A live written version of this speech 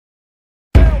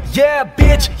Yeah,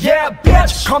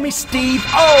 bitch, call me Steve.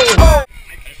 Oh.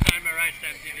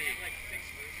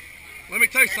 Let me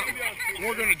tell you something.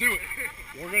 We're going to do it.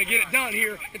 We're going to get it done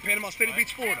here in Panama City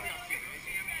Beach, Florida.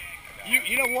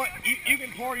 You know what? You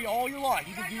can party all your life.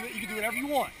 You can do it. You can do whatever you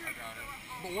want.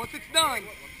 But once it's done,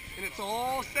 and it's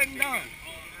all said and done,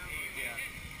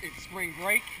 it's spring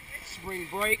break, spring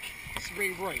break,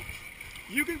 spring break.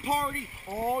 You can party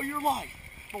all your life,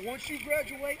 but once you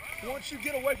graduate, once you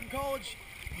get away from college,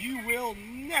 you will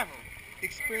never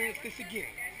experience this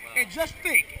again. And just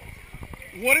think,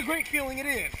 what a great feeling it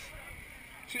is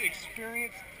to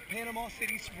experience Panama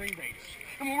City Spring Break.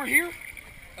 And when we're here,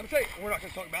 I'm telling you, we're not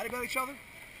going to talk bad about each other.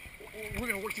 We're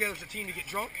going to work together as a team to get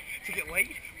drunk, to get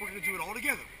laid. We're going to do it all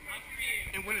together.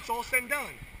 And when it's all said and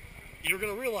done, you're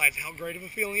going to realize how great of a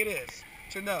feeling it is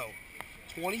to know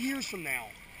 20 years from now,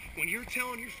 when you're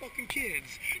telling your fucking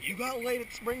kids you got laid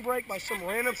at spring break by some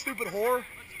random stupid whore,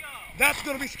 that's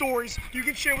going to be stories you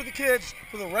can share with the kids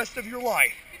for the rest of your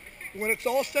life. When it's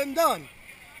all said and done,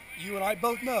 you and I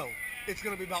both know it's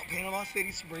going to be about Panama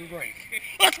City Spring Break.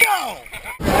 Let's go!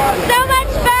 So much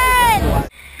fun!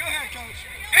 Go ahead, Coach.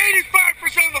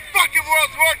 85% of the fucking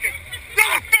world's working.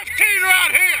 There's a 15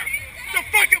 around here. It's a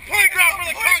fucking playground for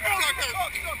the cocksuckers.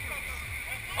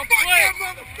 The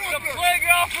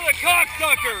playground for the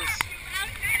cocksuckers.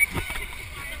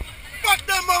 Fuck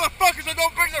them motherfuckers that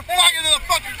don't bring their flag into the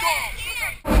fucking goal.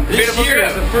 This year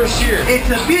is the first year. It's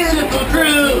a beautiful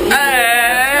crew.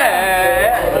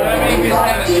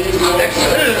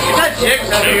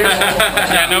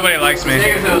 Yeah, nobody likes me.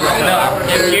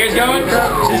 If cheers going?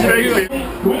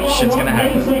 Shit's gonna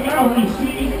happen.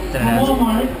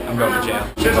 I'm going to jail.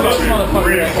 This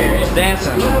motherfucker right here, he's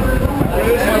dancing. This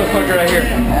motherfucker right here.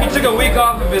 He took a week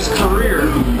off of his career.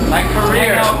 My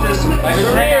career.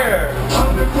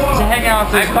 To hang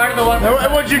out with this part of the one.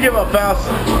 What'd you give up, Faust?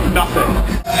 Nothing.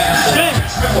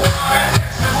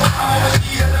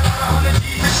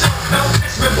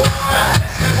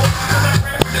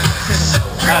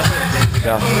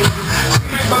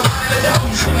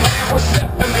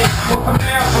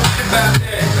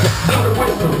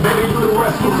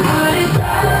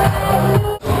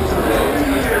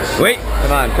 Wait,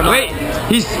 come on. Wait,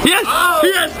 he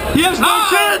has no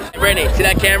chance. Ready? See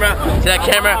that camera? See that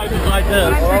camera? Like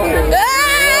this.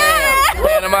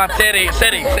 Panama City.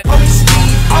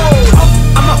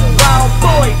 I'm a wild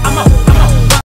boy. I'm a